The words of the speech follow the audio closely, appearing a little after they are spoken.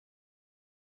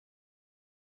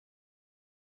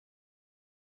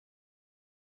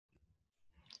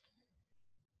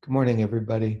Good morning,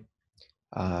 everybody.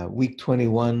 Week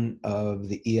 21 of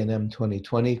the ENM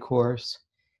 2020 course.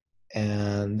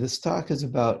 And this talk is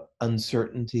about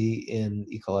uncertainty in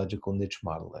ecological niche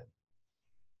modeling.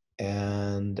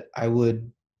 And I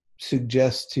would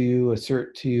suggest to you,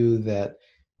 assert to you that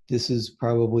this is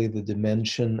probably the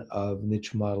dimension of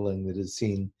niche modeling that has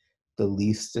seen the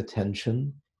least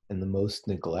attention and the most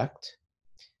neglect,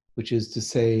 which is to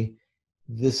say,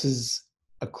 this is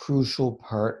a crucial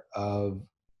part of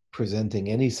presenting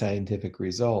any scientific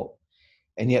result,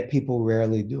 and yet people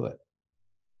rarely do it.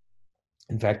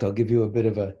 In fact, I'll give you a bit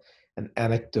of an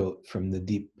anecdote from the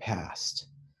deep past.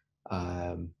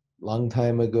 Long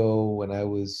time ago, when I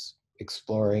was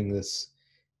exploring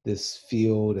this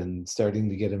field and starting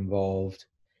to get involved,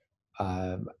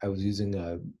 I was using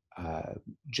a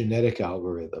genetic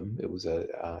algorithm.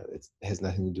 It has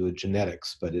nothing to do with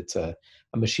genetics, but it's a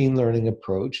machine learning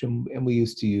approach, and we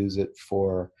used to use it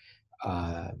for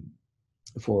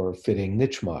fitting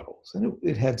niche models, and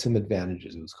it had some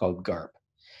advantages. It was called GARP,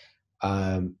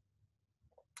 and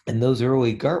those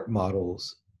early GARP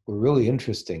models were really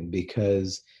interesting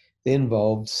because they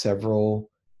involved several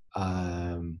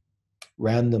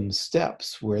random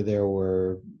steps where there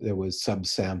was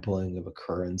subsampling of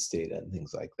occurrence data and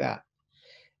things like that.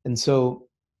 And so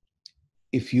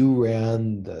if you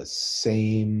ran the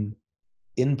same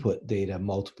input data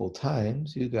multiple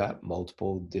times, you got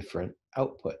multiple different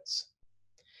outputs.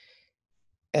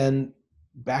 And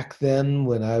back then,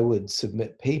 when I would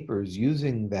submit papers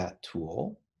using that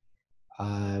tool,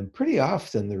 pretty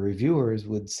often the reviewers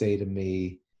would say to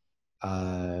me,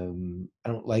 I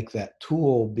don't like that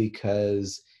tool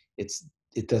because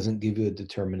it doesn't give you a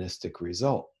deterministic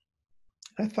result.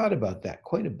 I thought about that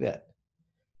quite a bit.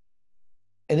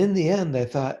 And in the end, I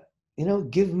thought,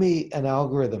 give me an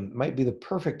algorithm, it might be the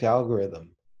perfect algorithm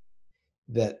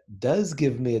that does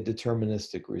give me a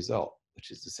deterministic result, which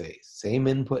is to say, same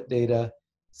input data,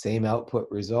 same output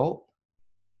result.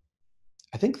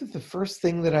 I think that the first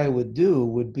thing that I would do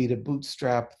would be to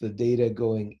bootstrap the data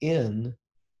going in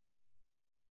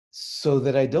so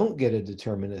that I don't get a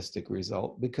deterministic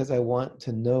result, because I want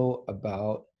to know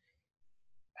about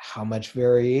how much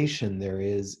variation there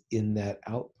is in that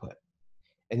output.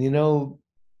 And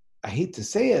I hate to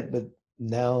say it, but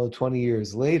now 20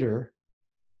 years later,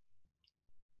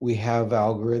 we have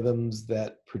algorithms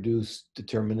that produce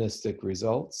deterministic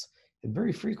results. And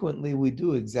very frequently we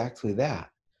do exactly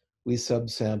that. We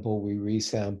subsample, we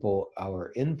resample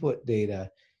our input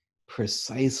data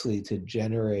precisely to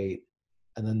generate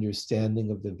an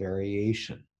understanding of the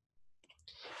variation.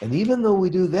 And even though we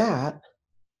do that,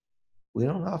 we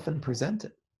don't often present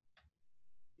it.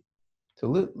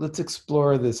 So let's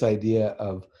explore this idea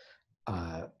of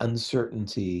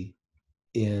uncertainty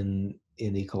in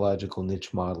ecological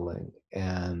niche modeling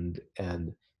and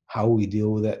how we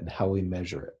deal with it and how we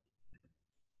measure it.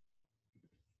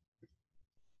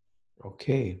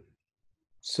 Okay,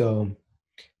 so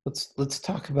let's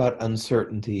talk about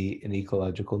uncertainty in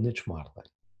ecological niche modeling.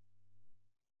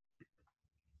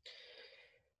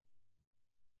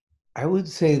 I would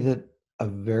say that a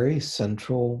very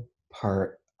central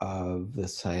part of the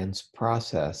science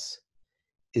process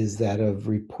is that of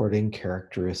reporting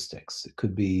characteristics. It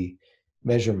could be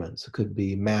measurements, it could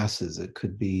be masses, it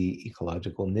could be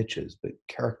ecological niches, but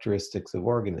characteristics of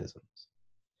organisms.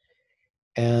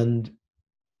 And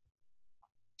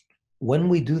when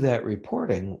we do that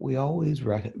reporting, we always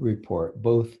report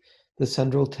both the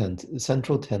central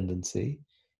tendency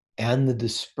and the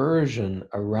dispersion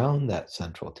around that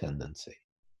central tendency.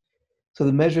 So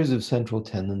the measures of central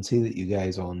tendency that you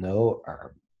guys all know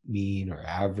are mean or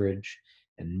average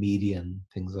and median,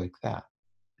 things like that.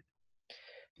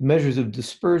 The measures of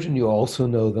dispersion, you also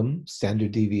know them,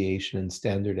 standard deviation and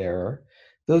standard error.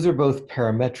 Those are both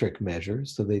parametric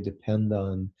measures, so they depend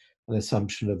on an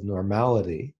assumption of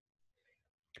normality.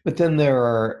 But then there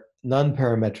are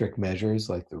non-parametric measures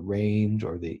like the range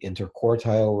or the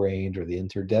interquartile range or the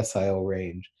interdecile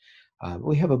range.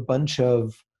 We have a bunch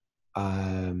of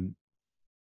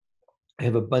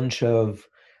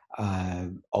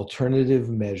alternative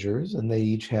measures, and they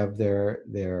each have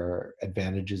their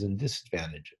advantages and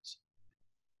disadvantages.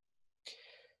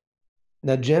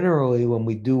 Now, generally, when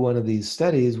we do one of these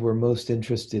studies, we're most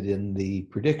interested in the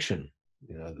prediction.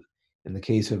 In the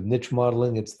case of niche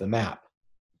modeling, it's the map.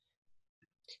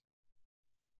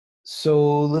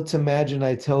 So let's imagine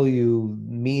I tell you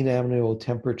mean annual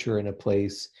temperature in a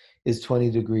place is 20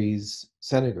 degrees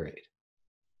centigrade.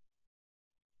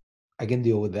 I can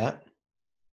deal with that.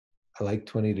 I like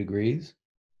 20 degrees.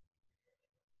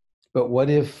 But what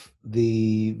if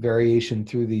the variation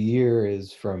through the year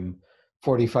is from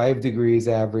 45 degrees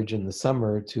average in the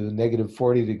summer to negative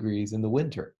 40 degrees in the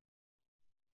winter.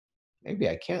 Maybe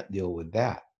I can't deal with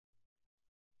that.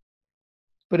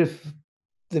 But if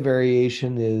the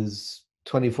variation is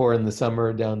 24 in the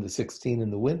summer down to 16 in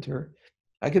the winter,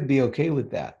 I could be okay with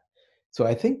that. So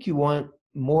I think you want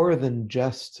more than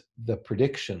just the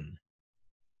prediction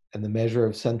and the measure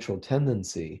of central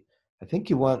tendency. I think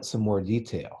you want some more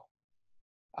detail.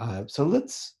 So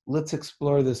let's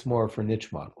explore this more for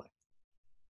niche modeling.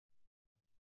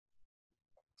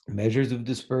 Measures of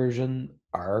dispersion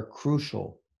are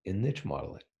crucial in niche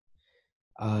modeling.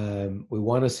 We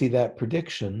want to see that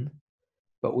prediction,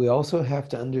 but we also have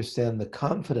to understand the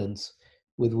confidence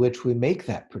with which we make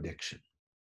that prediction.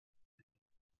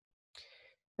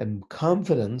 And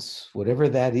confidence, whatever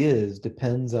that is,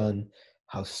 depends on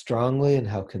how strongly and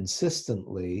how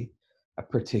consistently a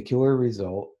particular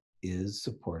result is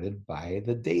supported by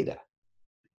the data.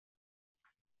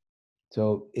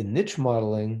 So in niche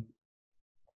modeling,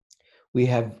 we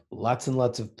have lots and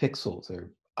lots of pixels.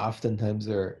 Oftentimes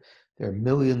there are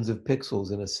millions of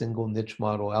pixels in a single niche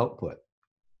model output.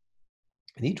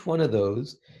 And each one of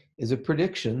those is a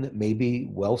prediction that may be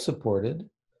well supported,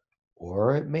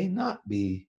 or it may not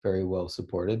be very well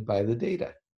supported by the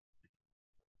data.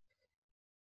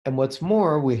 And what's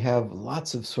more, we have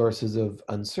lots of sources of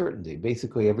uncertainty.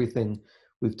 Basically everything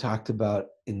we've talked about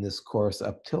in this course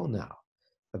up till now.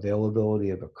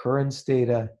 Availability of occurrence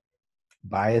data,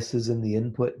 biases in the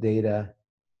input data,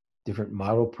 different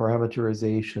model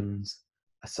parameterizations,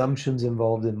 assumptions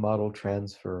involved in model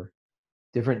transfer,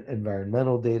 different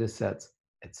environmental data sets,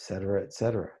 et cetera, et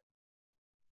cetera.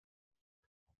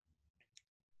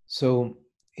 So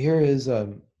here is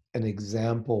an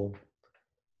example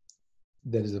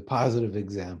that is a positive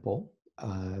example.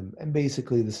 And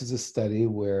basically, this is a study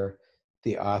where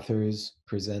the authors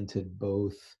presented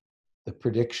both the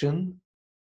prediction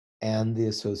and the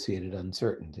associated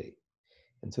uncertainty.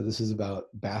 And so this is about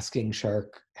basking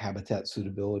shark habitat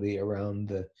suitability around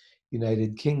the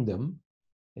United Kingdom.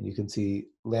 And you can see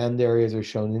land areas are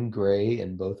shown in gray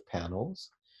in both panels.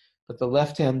 But the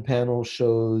left-hand panel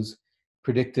shows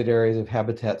predicted areas of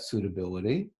habitat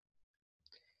suitability.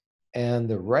 And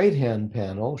the right-hand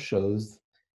panel shows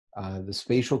the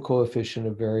spatial coefficient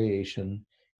of variation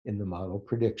in the model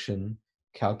prediction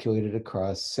calculated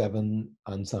across 7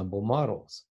 ensemble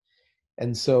models.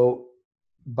 And so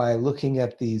by looking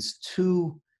at these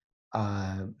two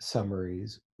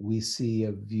summaries, we see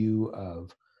a view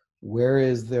of where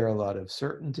is there a lot of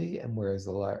certainty and where is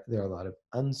there a lot of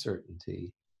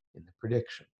uncertainty in the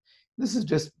prediction. This is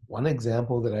just one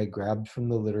example that I grabbed from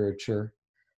the literature,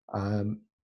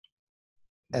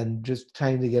 and just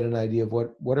trying to get an idea of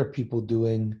what are people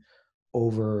doing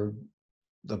over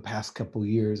the past couple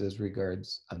years as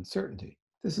regards uncertainty.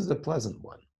 This is a pleasant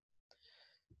one.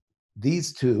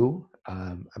 These two,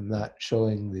 I'm not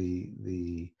showing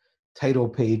the title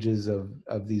pages of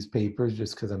these papers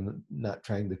just because I'm not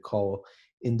trying to call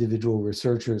individual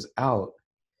researchers out.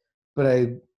 But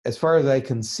as far as I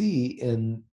can see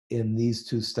in these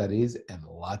two studies and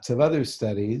lots of other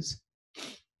studies,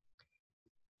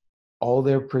 all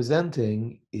they're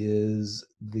presenting is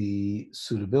the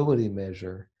suitability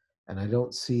measure, and I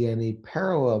don't see any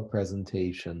parallel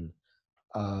presentation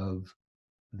of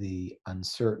the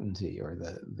uncertainty or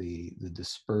the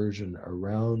dispersion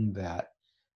around that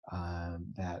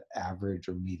that average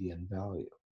or median value.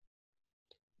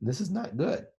 And this is not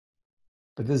good,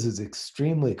 but this is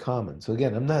extremely common. So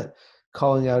again, I'm not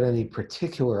calling out any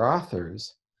particular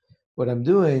authors. What I'm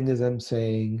doing is I'm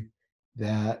saying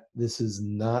that this is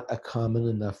not a common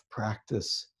enough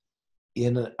practice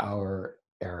in our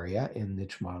area in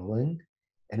niche modeling,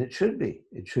 and it should be.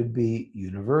 It should be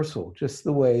universal, just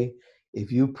the way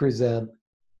if you present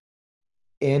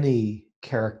any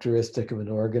characteristic of an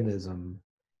organism,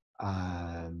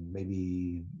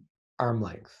 maybe arm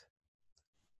length,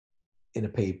 in a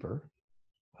paper,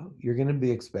 well, you're going to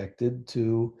be expected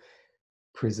to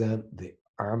present the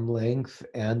arm length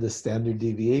and the standard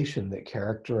deviation that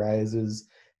characterizes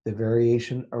the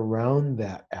variation around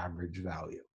that average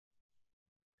value.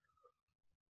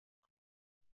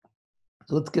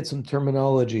 So let's get some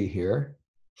terminology here.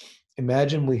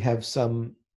 Imagine we have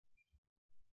some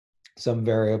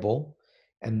variable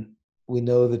and we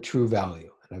know the true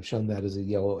value. And I've shown that as a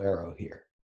yellow arrow here.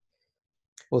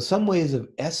 Well, some ways of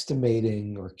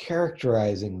estimating or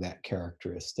characterizing that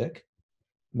characteristic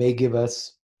may give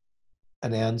us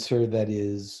an answer that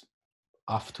is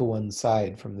off to one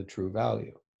side from the true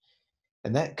value.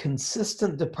 And that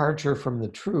consistent departure from the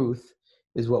truth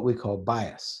is what we call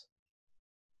bias.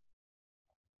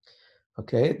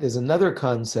 Okay, there's another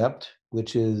concept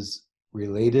which is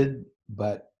related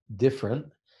but different,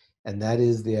 and that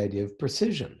is the idea of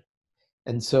precision.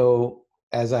 And so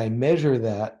as I measure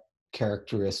that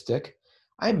characteristic,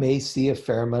 I may see a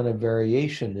fair amount of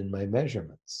variation in my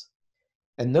measurements.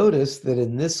 And notice that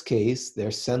in this case,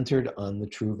 they're centered on the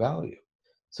true value.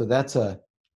 So that's a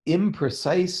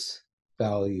imprecise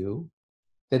value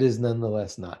that is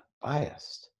nonetheless not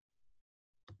biased.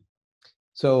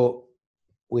 So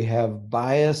we have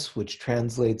bias, which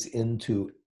translates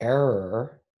into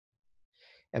error,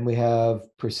 and we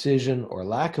have precision or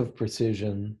lack of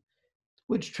precision,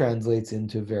 which translates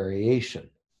into variation.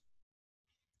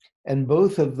 And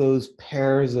both of those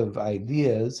pairs of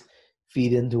ideas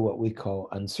feed into what we call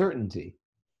uncertainty.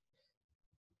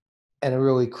 And a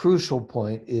really crucial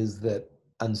point is that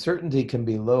uncertainty can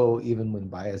be low even when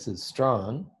bias is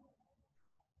strong.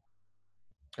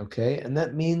 Okay, and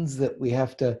that means that we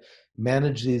have to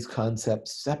manage these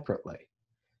concepts separately.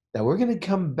 Now we're going to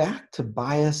come back to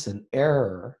bias and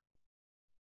error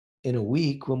in a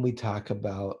week when we talk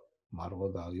about model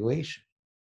evaluation.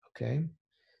 Okay,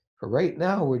 for right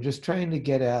now, we're just trying to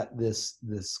get at this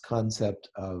concept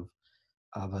of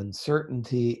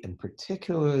uncertainty, and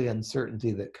particularly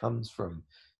uncertainty that comes from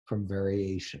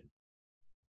variation.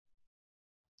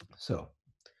 So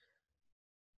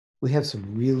we have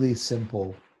some really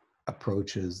simple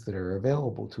approaches that are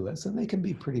available to us, and they can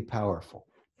be pretty powerful.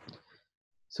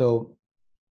 So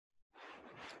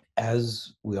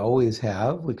as we always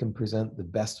have, we can present the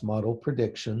best model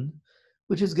prediction,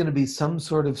 which is going to be some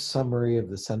sort of summary of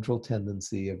the central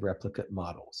tendency of replicate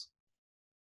models.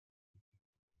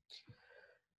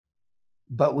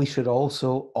 But we should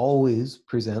also always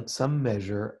present some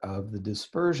measure of the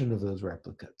dispersion of those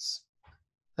replicates.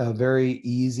 A very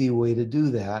easy way to do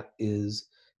that is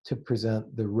to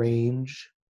present the range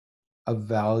of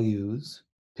values,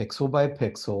 pixel by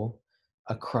pixel,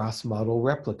 across model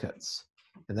replicates.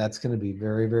 And that's going to be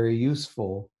very, very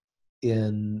useful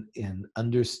in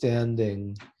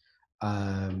understanding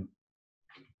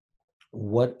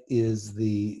what is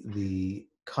the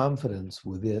confidence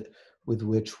with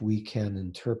which we can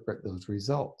interpret those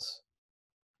results.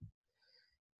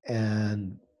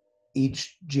 And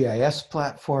each GIS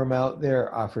platform out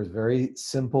there offers very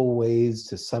simple ways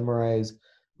to summarize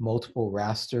multiple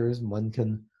rasters. One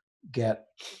can get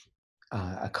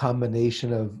a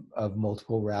combination of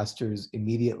multiple rasters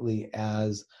immediately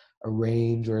as a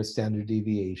range or a standard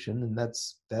deviation, and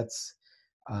there's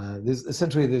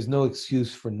no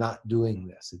excuse for not doing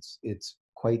this. It's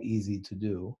quite easy to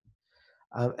do,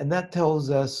 and that tells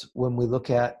us when we look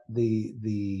at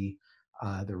the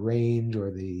range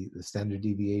or the standard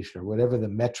deviation or whatever the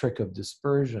metric of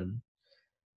dispersion,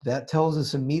 that tells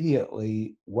us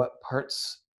immediately what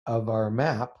parts of our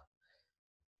map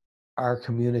are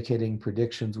communicating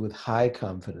predictions with high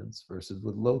confidence versus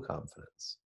with low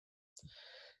confidence.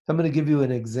 I'm going to give you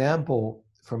an example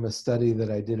from a study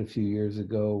that I did a few years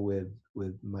ago with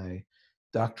my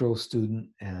doctoral student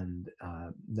and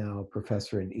now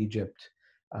professor in Egypt,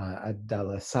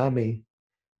 Abdallah Sami.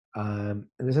 And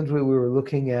essentially we were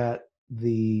looking at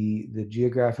the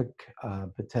geographic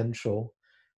potential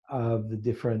of the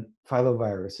different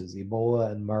filoviruses,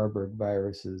 Ebola and Marburg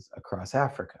viruses across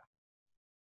Africa.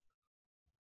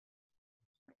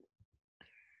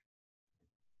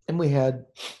 And we had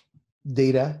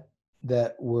data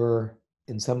that were,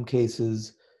 in some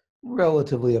cases,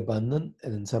 relatively abundant,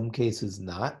 and in some cases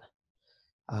not.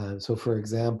 So for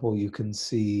example, you can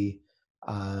see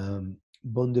Bundibugyo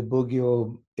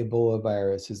Ebola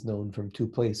virus is known from 2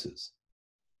 places.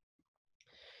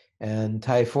 And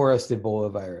Thai forest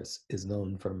Ebola virus is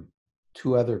known from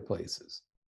 2 other places.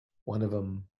 One of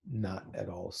them not at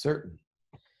all certain.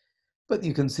 But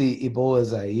you can see Ebola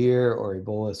Zaire or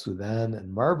Ebola Sudan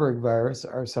and Marburg virus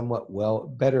are somewhat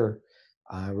better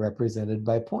represented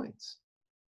by points.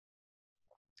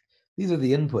 These are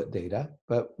the input data,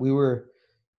 but we were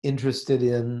interested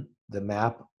in the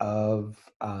map of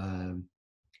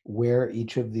where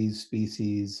each of these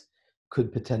species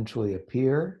could potentially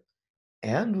appear,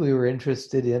 and we were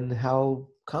interested in how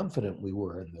confident we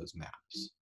were in those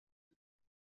maps.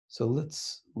 So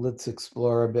let's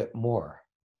explore a bit more.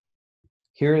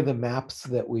 Here are the maps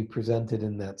that we presented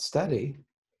in that study.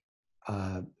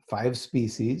 5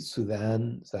 species: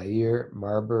 Sudan, Zaire,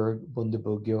 Marburg,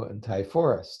 Bundibugyo, and Thai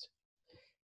forest.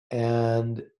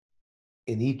 And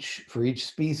for each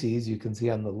species, you can see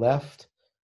on the left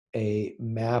a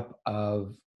map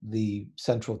of the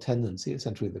central tendency,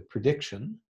 essentially the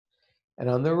prediction. And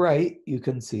on the right, you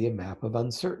can see a map of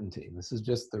uncertainty. And this is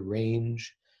just the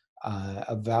range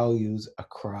of values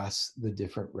across the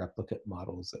different replicate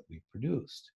models that we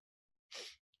produced.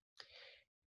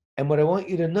 And what I want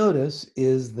you to notice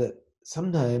is that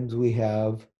sometimes we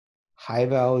have high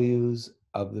values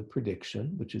of the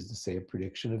prediction, which is to say a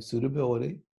prediction of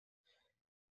suitability,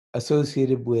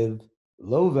 associated with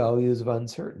low values of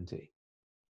uncertainty.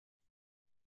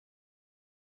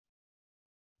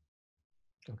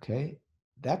 Okay,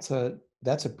 that's a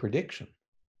prediction.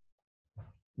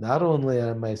 Not only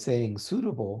am I saying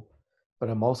suitable, but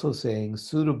I'm also saying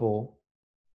suitable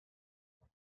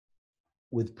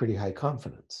with pretty high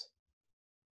confidence.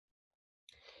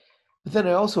 But then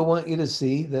I also want you to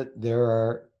see that there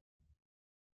are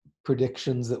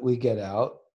predictions that we get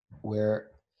out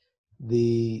where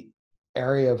the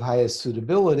area of highest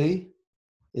suitability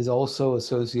is also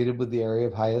associated with the area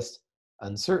of highest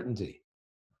uncertainty.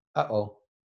 Uh-oh.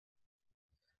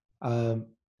 Um,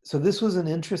 so this was an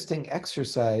interesting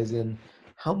exercise in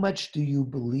how much do you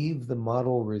believe the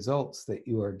model results that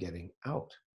you are getting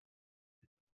out?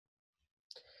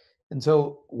 And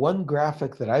so one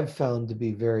graphic that I've found to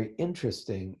be very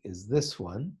interesting is this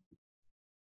one.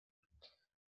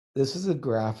 This is a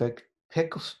graphic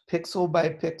pixel by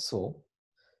pixel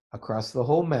across the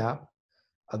whole map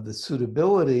of the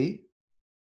suitability,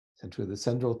 essentially the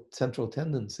central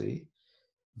tendency,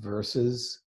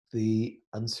 versus the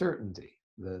uncertainty,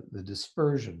 the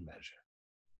dispersion measure.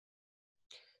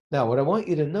 Now, what I want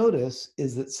you to notice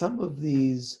is that some of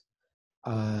these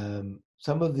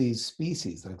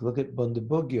species, like look at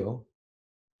Bundibugyo,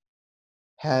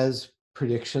 has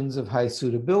predictions of high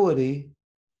suitability,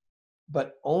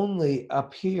 but only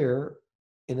up here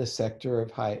in a sector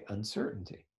of high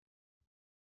uncertainty.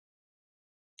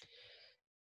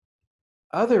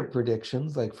 Other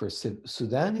predictions, like for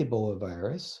Sudan Ebola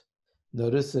virus,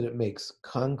 notice that it makes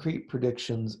concrete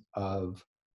predictions of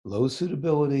low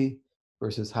suitability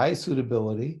versus high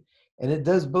suitability, and it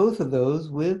does both of those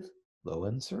with low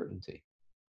uncertainty.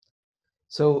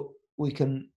 So we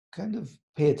can kind of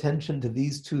pay attention to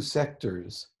these two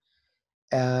sectors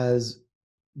as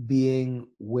being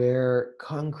where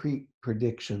concrete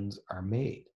predictions are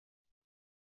made.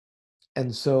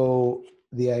 And so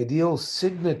the ideal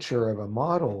signature of a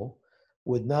model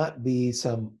would not be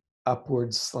some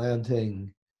upward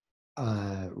slanting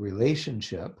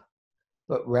relationship,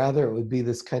 but rather it would be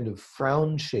this kind of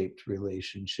frown-shaped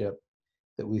relationship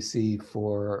that we see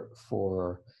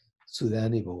for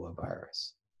Sudan Ebola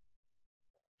virus.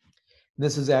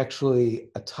 This is actually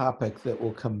a topic that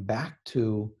we'll come back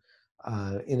to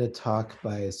in a talk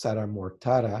by Sara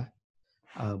Mortara,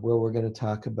 where we're going to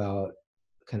talk about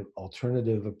kind of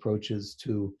alternative approaches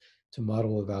to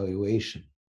model evaluation.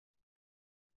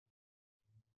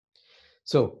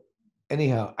 So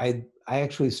anyhow, I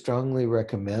actually strongly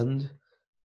recommend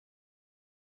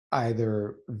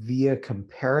either via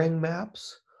comparing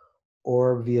maps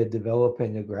or via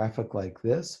developing a graphic like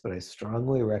this, but I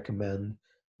strongly recommend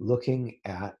looking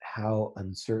at how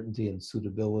uncertainty and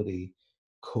suitability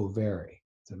covary.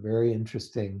 It's a very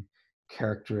interesting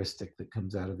characteristic that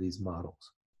comes out of these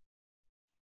models.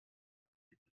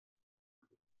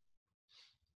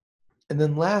 And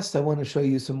then last, I want to show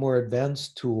you some more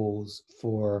advanced tools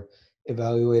for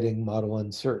evaluating model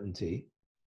uncertainty.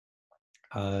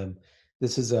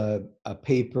 This is a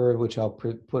paper which I'll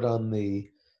put on the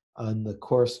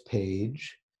course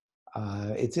page.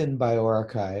 It's in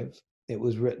bioRxiv. It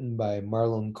was written by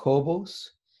Marlon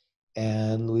Cobos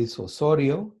and Luis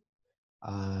Osorio,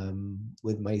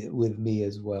 with me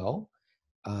as well.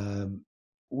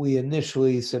 We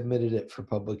initially submitted it for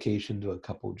publication to a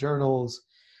couple journals.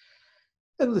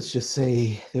 And let's just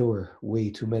say there were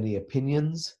way too many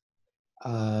opinions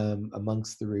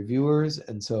amongst the reviewers,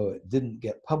 and so it didn't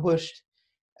get published.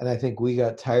 And I think we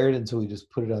got tired, and so we just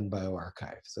put it on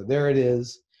bioRxiv. So there it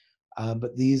is.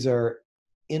 But these are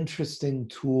interesting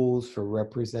tools for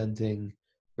representing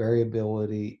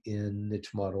variability in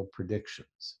niche model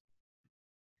predictions.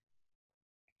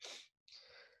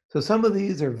 So some of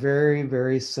these are very,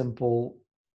 very simple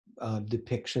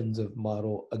depictions of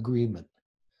model agreement.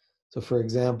 So for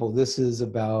example, this is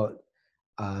about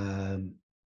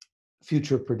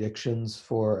future predictions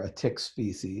for a tick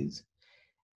species.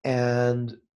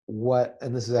 And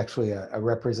this is actually a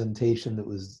representation that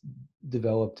was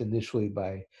developed initially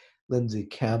by Lindsay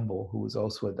Campbell, who was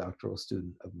also a doctoral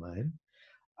student of mine.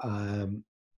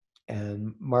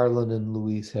 And Marlon and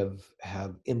Luis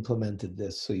have implemented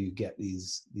this so you get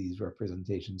these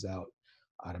representations out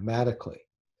automatically.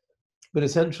 But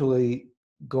essentially,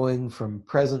 going from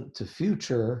present to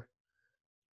future,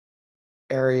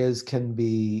 areas can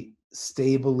be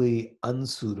stably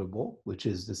unsuitable, which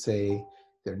is to say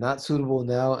they're not suitable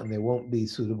now and they won't be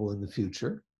suitable in the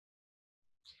future.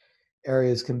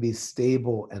 Areas can be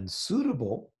stable and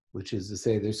suitable, which is to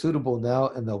say they're suitable now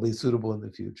and they'll be suitable in the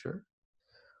future.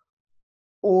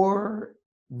 or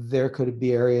there could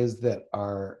be areas that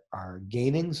are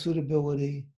gaining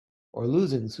suitability or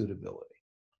losing suitability.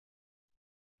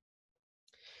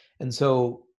 And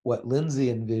so what Lindsay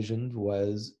envisioned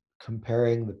was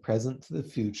comparing the present to the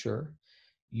future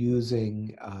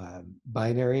using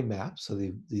binary maps. So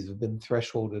these have been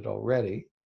thresholded already.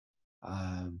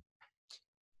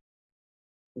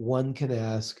 One can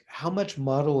ask, how much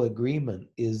model agreement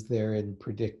is there in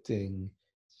predicting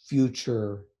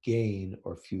future gain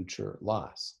or future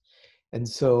loss? And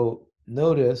so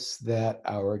notice that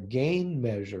our gain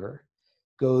measure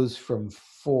goes from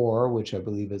 4, which I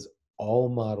believe is all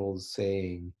models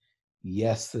saying,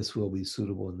 yes, this will be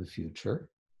suitable in the future.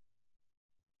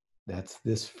 That's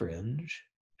this fringe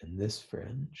and this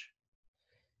fringe.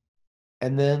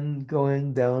 And then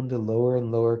going down to lower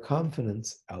and lower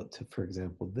confidence out to, for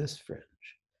example, this fringe.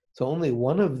 So only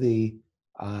one of the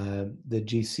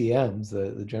GCMs,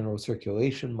 the general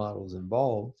circulation models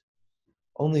involved,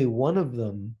 only one of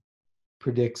them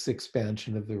predicts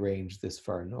expansion of the range this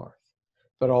far north.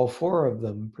 But all 4 of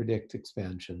them predict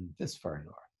expansion this far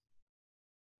north.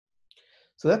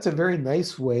 So that's a very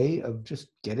nice way of just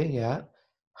getting at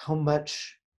how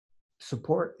much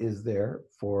support is there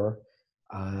for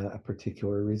a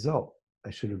particular result. I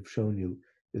should have shown you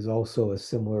there's also a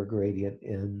similar gradient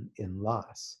in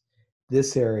loss.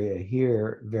 This area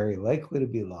here, very likely to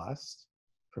be lost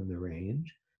from the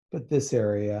range, but this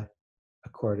area,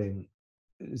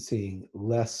 seeing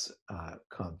less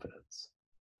confidence.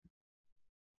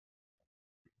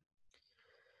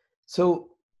 So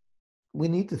we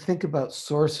need to think about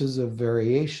sources of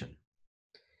variation.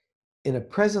 In a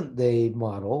present day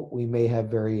model, we may have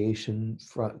variation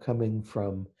coming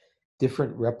from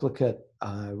different replicate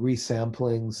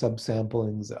resampling,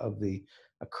 subsamplings of the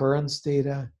occurrence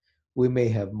data. We may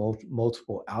have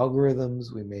multiple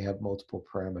algorithms. We may have multiple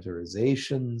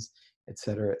parameterizations, et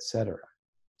cetera, et cetera.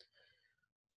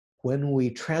 When we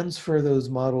transfer those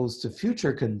models to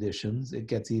future conditions, it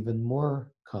gets even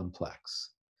more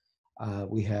complex.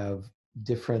 We have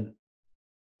different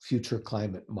future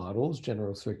climate models,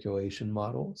 general circulation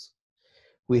models.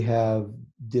 We have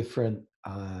different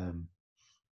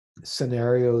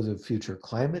scenarios of future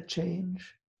climate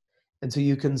change. And so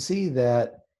you can see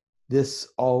that this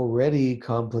already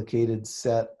complicated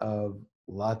set of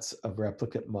lots of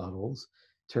replicate models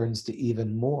turns to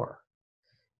even more.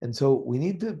 And so we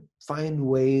need to find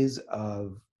ways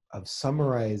of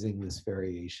summarizing this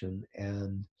variation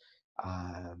and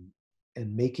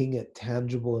making it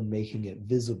tangible and making it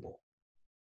visible.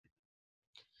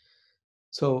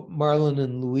 So Marlon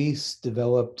and Luis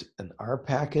developed an R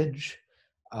package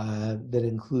that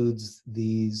includes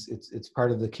these. It's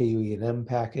part of the KU-ENM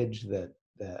package that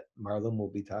Marlon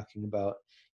will be talking about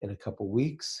in a couple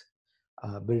weeks.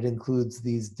 But it includes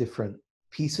these different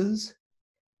pieces,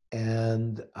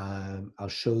 and I'll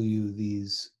show you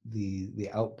the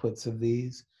outputs of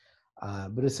these.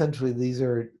 But essentially, these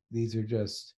are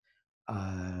just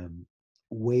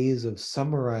ways of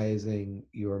summarizing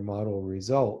your model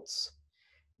results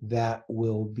that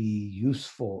will be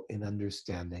useful in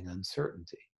understanding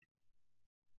uncertainty.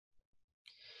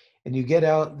 And you get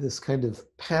out this kind of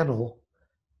panel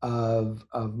of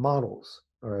models,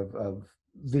 or of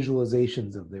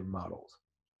visualizations of their models.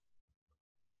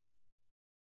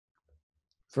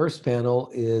 First panel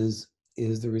is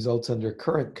the results under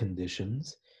current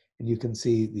conditions, and you can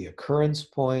see the occurrence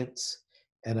points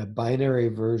and a binary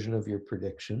version of your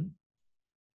prediction.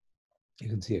 You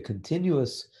can see a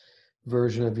continuous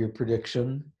version of your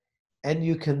prediction, and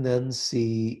you can then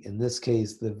see, in this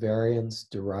case, the variance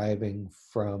deriving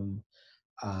from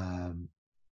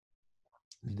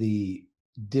the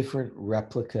different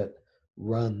replicate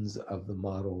runs of the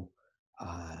model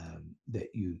that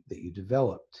you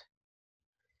developed.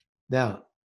 Now,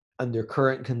 under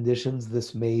current conditions,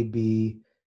 this may be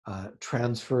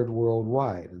transferred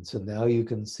worldwide, and so now you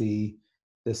can see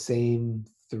the same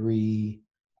three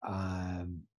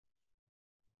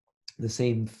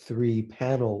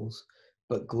panels,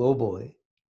 but globally.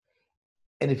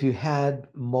 And if you had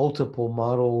multiple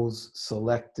models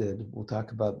selected, we'll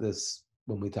talk about this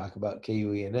when we talk about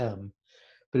KU-ENM,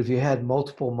 but if you had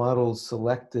multiple models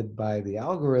selected by the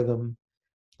algorithm,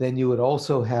 then you would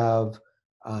also have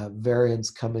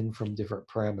variance coming from different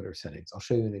parameter settings. I'll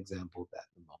show you an example of that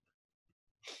in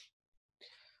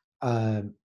a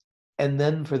moment. And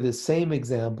then for the same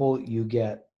example, you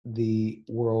get the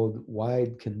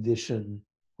worldwide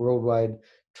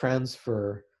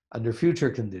transfer under future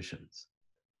conditions.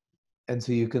 And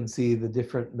so you can see the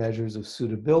different measures of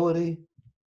suitability,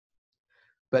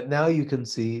 but now you can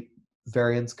see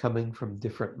variance coming from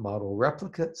different model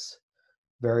replicates,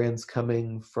 variance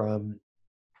coming from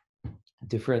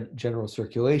different general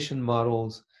circulation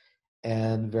models,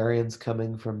 and variance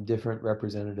coming from different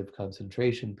representative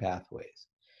concentration pathways.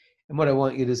 And what I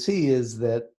want you to see is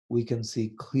that we can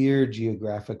see clear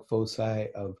geographic foci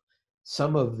of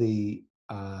some of the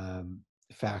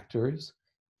factors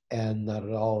and not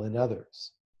at all in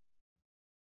others.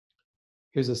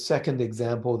 Here's a second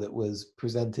example that was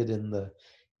presented in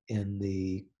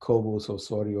the Cobos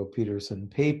Osorio Peterson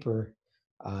paper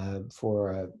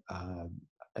for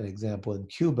an example in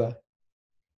Cuba.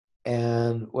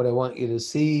 And what I want you to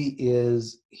see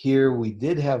is here we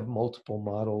did have multiple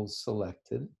models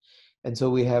selected. And so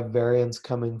we have variance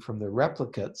coming from the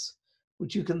replicates,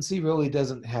 which you can see really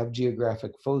doesn't have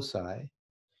geographic foci.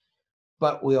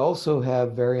 But we also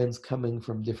have variance coming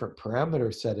from different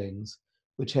parameter settings,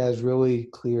 which has really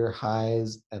clear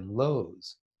highs and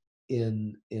lows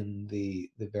in the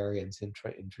variance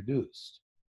introduced.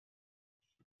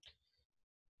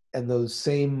 And those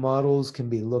same models can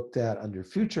be looked at under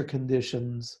future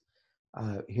conditions.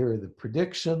 Here are the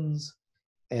predictions.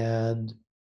 And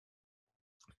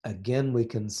again, we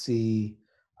can see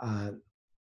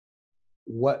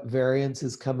what variance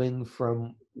is coming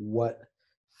from what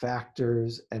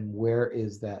factors and where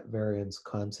is that variance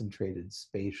concentrated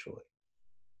spatially.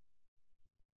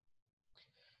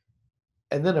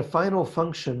 And then a final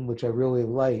function, which I really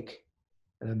like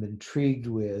and I'm intrigued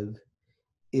with,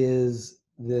 is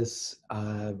this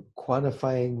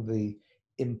quantifying the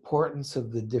importance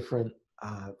of the different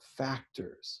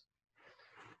factors.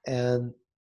 And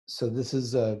so this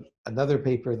is another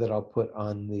paper that I'll put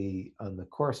on the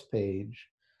course page,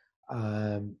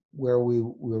 where we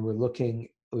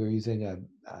were using a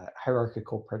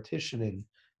hierarchical partitioning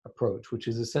approach, which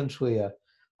is essentially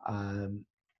an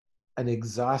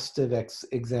exhaustive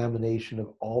examination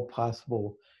of all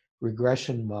possible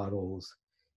regression models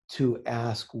to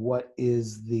ask what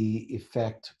is the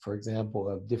effect, for example,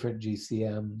 of different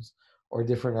GCMs or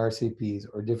different RCPs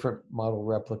or different model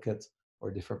replicates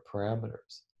or different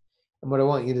parameters. And what I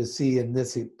want you to see in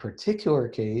this particular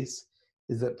case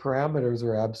is that parameters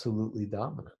are absolutely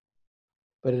dominant.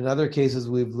 But in other cases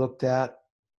we've looked at,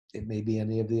 it may be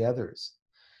any of the others.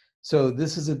 So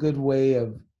this is a good way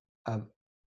of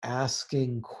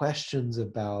asking questions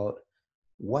about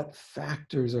what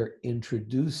factors are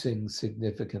introducing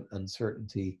significant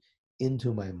uncertainty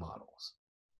into my models.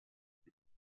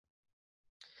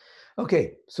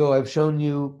 Okay, so I've shown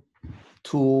you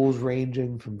tools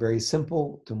ranging from very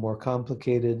simple to more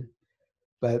complicated,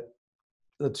 but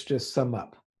let's just sum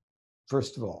up.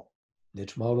 First of all,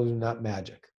 niche models are not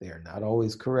magic. They are not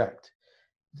always correct.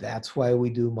 That's why we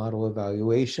do model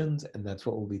evaluations, and that's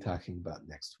what we'll be talking about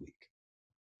next week.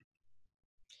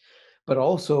 But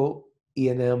also,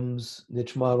 ENM's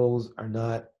niche models are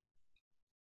not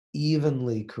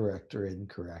evenly correct or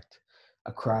incorrect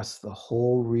across the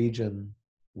whole region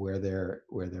where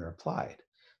they're applied.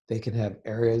 They can have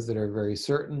areas that are very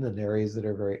certain and areas that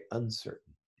are very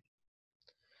uncertain.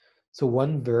 So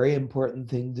one very important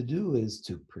thing to do is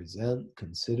to present,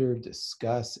 consider,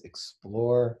 discuss,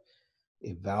 explore,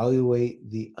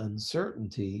 evaluate the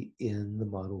uncertainty in the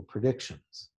model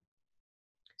predictions.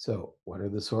 So what are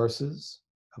the sources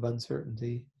of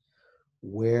uncertainty?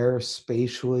 Where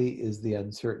spatially is the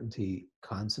uncertainty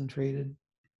concentrated?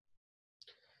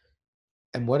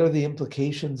 And what are the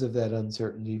implications of that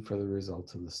uncertainty for the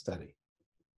results of the study?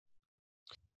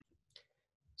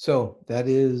 So that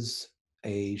is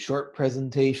a short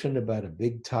presentation about a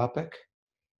big topic,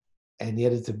 and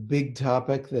yet it's a big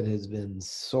topic that has been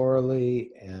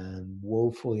sorely and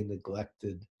woefully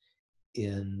neglected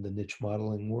in the niche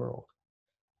modeling world.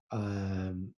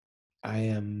 I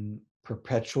am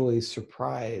perpetually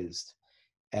surprised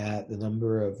at the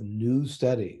number of new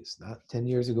studies, not 10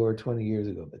 years ago or 20 years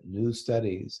ago, but new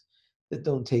studies that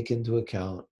don't take into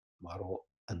account model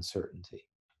uncertainty.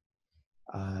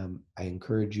 I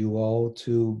encourage you all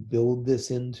to build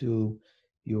this into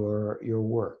your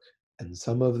work. And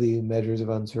some of the measures of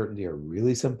uncertainty are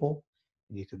really simple,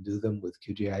 and you can do them with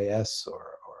QGIS or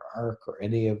ARC or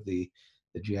any of the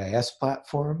GIS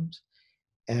platforms.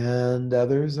 And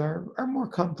others are more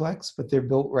complex, but they're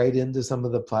built right into some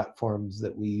of the platforms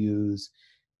that we use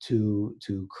to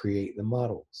create the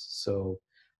models. So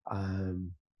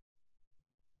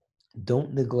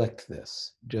don't neglect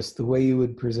this. Just the way you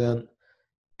would present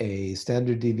a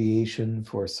standard deviation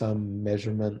for some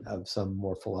measurement of some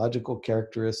morphological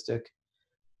characteristic,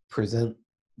 present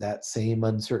that same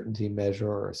uncertainty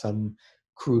measure or some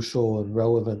crucial and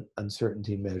relevant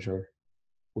uncertainty measure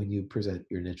when you present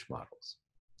your niche models.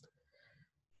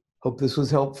 Hope this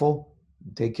was helpful.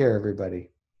 Take care, everybody.